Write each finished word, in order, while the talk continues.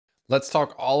Let's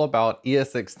talk all about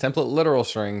ES6 template literal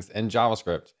strings in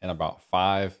JavaScript in about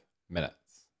 5 minutes.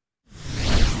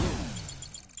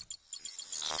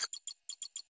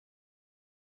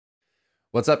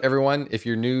 What's up, everyone? If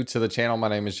you're new to the channel, my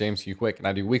name is James Q Quick, and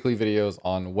I do weekly videos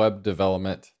on web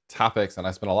development topics, and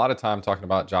I spend a lot of time talking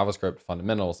about JavaScript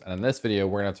fundamentals. And in this video,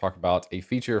 we're going to talk about a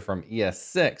feature from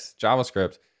ES6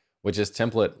 JavaScript, which is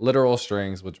template literal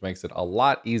strings, which makes it a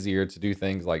lot easier to do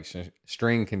things like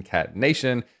string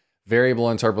concatenation, variable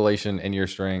interpolation in your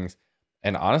strings,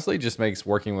 and honestly just makes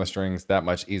working with strings that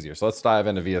much easier. So let's dive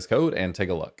into VS Code and take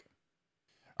a look.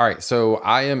 All right, so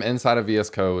I am inside of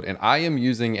VS Code and I am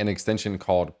using an extension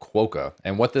called Quokka.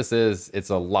 And what this is,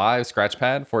 it's a live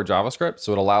scratchpad for JavaScript.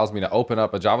 So it allows me to open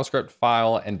up a JavaScript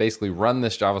file and basically run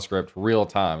this JavaScript real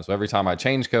time. So every time I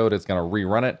change code, it's gonna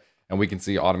rerun it and we can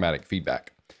see automatic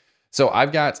feedback. So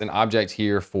I've got an object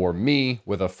here for me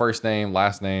with a first name,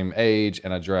 last name, age,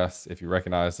 and address. If you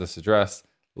recognize this address,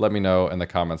 let me know in the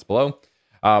comments below.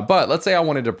 But let's say I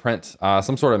wanted to print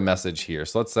some sort of message here.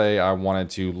 So let's say I wanted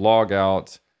to log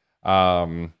out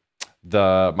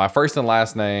my first and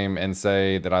last name and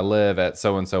say that I live at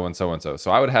so-and-so and so-and-so. So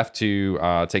I would have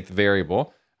to take the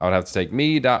variable. I would have to take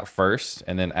me.first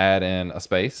and then add in a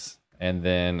space, and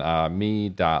then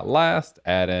me.last,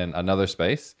 add in another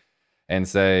space, and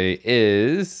say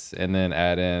is, and then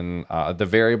add in the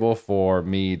variable for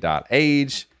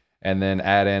me.age, and then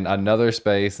add in another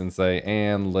space and say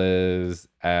and lives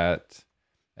at,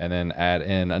 and then add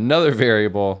in another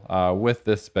variable with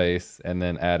this space, and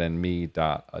then add in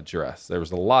me.address. There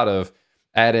was a lot of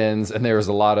add-ins, and there was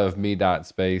a lot of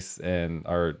me.space and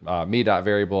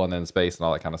me.variable and then space and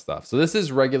all that kind of stuff. So this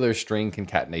is regular string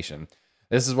concatenation.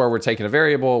 This is where we're taking a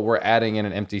variable, we're adding in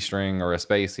an empty string or a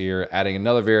space here, adding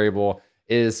another variable,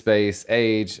 is space,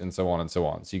 age, and so on and so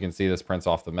on. So you can see this prints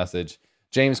off the message.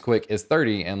 James Quick is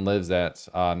 30 and lives at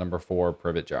number 4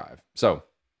 Privet Drive. So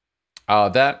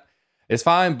that is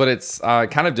fine, but it's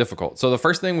kind of difficult. So the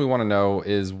first thing we want to know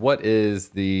is what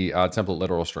is the template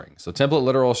literal string. So template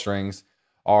literal strings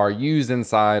are used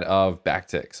inside of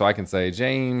backtick. So I can say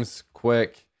James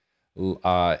Quick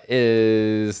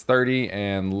is 30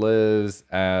 and lives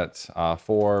at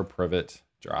 4 Privet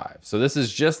Drive. So this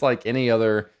is just like any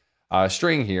other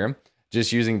string here,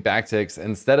 just using backticks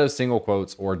instead of single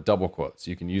quotes or double quotes.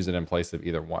 You can use it in place of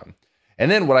either one.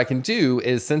 And then what I can do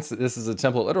is, since this is a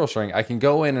template literal string, I can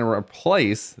go in and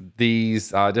replace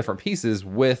these different pieces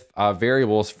with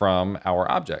variables from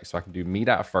our object. So I can do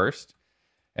me.first,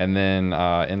 and then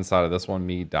inside of this one,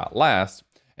 me.last.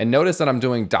 And notice that I'm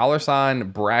doing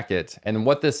 $ bracket. And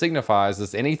what this signifies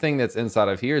is anything that's inside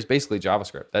of here is basically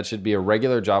JavaScript. That should be a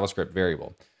regular JavaScript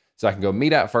variable. So I can go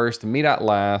me.first,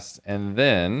 me.last, and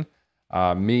then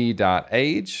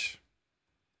me.age,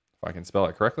 if I can spell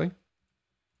it correctly.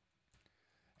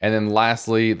 And then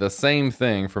lastly, the same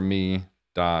thing for me.address.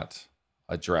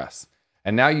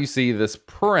 And now you see this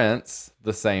prints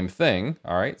the same thing,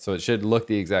 all right? So it should look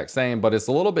the exact same, but it's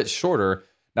a little bit shorter.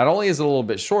 Not only is it a little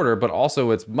bit shorter, but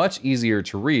also it's much easier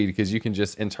to read because you can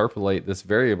just interpolate this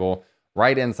variable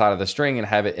right inside of the string and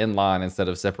have it inline instead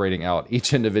of separating out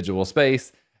each individual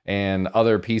space and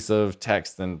other piece of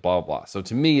text and blah, blah. So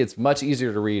to me, it's much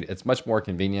easier to read. It's much more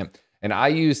convenient. And I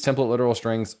use template literal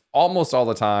strings almost all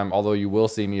the time, although you will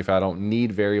see me, if I don't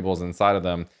need variables inside of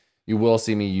them, you will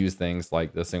see me use things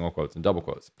like the single quotes and double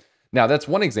quotes. Now, that's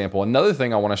one example. Another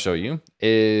thing I want to show you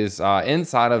is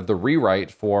inside of the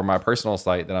rewrite for my personal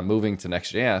site that I'm moving to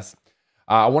Next.js,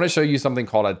 I want to show you something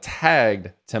called a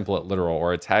tagged template literal,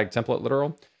 or a tag template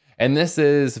literal. And this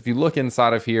is, if you look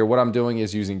inside of here, what I'm doing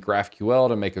is using GraphQL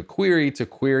to make a query to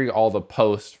query all the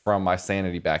posts from my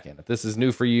Sanity backend. If this is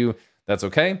new for you, that's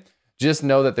okay. Just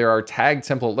know that there are tagged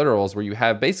template literals where you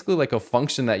have basically like a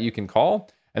function that you can call,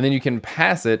 and then you can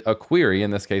pass it a query,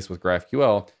 in this case with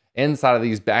GraphQL, inside of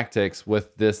these backticks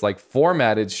with this like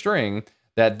formatted string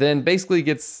that then basically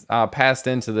gets passed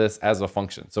into this as a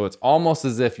function. So it's almost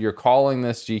as if you're calling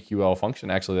this GQL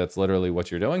function. Actually, that's literally what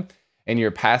you're doing. And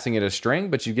you're passing it a string,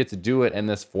 but you get to do it in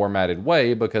this formatted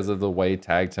way because of the way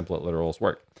tag template literals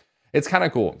work. It's kind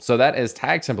of cool. So that is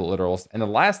tag template literals. And the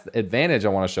last advantage I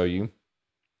want to show you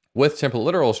with template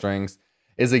literal strings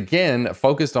is, again,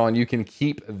 focused on you can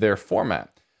keep their format.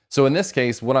 So in this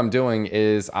case, what I'm doing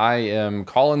is I am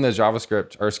calling the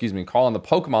JavaScript, or excuse me, calling the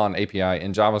Pokemon API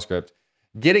in JavaScript,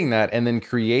 getting that, and then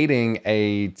creating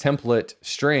a template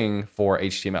string for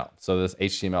HTML. So this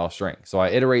HTML string. So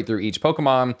I iterate through each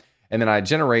Pokemon, and then I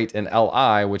generate an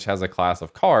LI, which has a class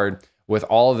of card with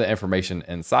all of the information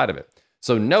inside of it.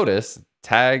 So notice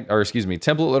template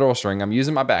literal string, I'm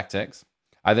using my backticks.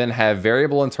 I then have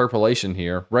variable interpolation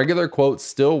here. Regular quotes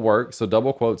still work, so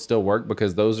double quotes still work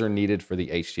because those are needed for the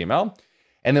HTML.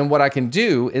 And then what I can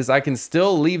do is I can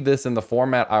still leave this in the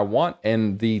format I want,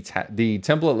 and the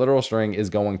template literal string is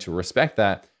going to respect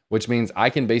that, which means I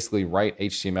can basically write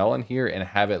HTML in here and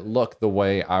have it look the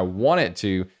way I want it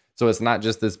to. So it's not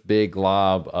just this big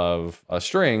glob of a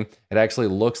string, it actually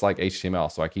looks like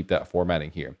HTML. So I keep that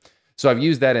formatting here. So I've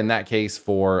used that in that case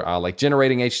for like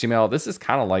generating HTML. This is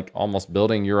kind of like almost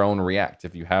building your own React.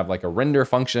 If you have like a render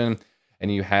function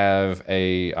and you have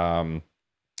a,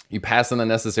 you pass in the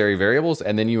necessary variables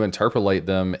and then you interpolate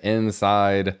them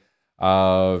inside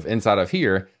of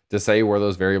here to say where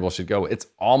those variables should go. It's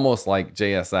almost like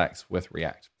JSX with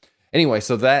React. Anyway,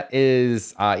 so that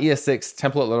is ES6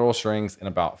 template literal strings in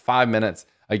about 5 minutes.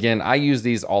 Again, I use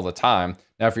these all the time.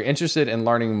 Now, if you're interested in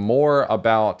learning more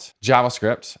about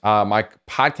JavaScript, my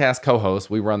podcast co-host,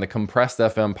 we run the Compressed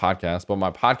FM podcast, but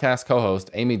my podcast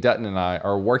co-host, Amy Dutton, and I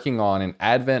are working on an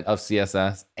advent of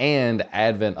CSS and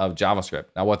advent of JavaScript.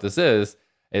 Now, what this is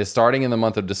starting in the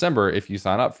month of December, if you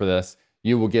sign up for this,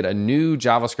 you will get a new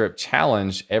JavaScript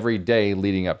challenge every day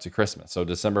leading up to Christmas. So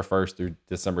December 1st through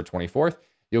December 24th,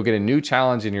 you'll get a new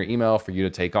challenge in your email for you to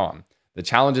take on. The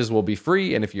challenges will be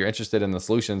free, and if you're interested in the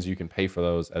solutions, you can pay for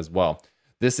those as well.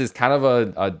 This is kind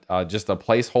of just a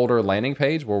placeholder landing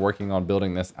page. We're working on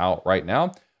building this out right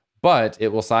now, but it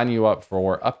will sign you up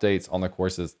for updates on the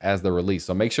courses as they're released.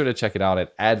 So make sure to check it out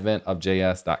at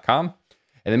adventofjs.com.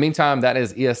 In the meantime, that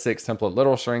is ES6 template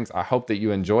literal strings. I hope that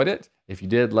you enjoyed it. If you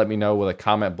did, let me know with a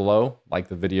comment below, like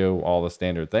the video, all the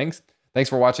standard things. Thanks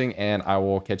for watching, and I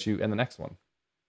will catch you in the next one.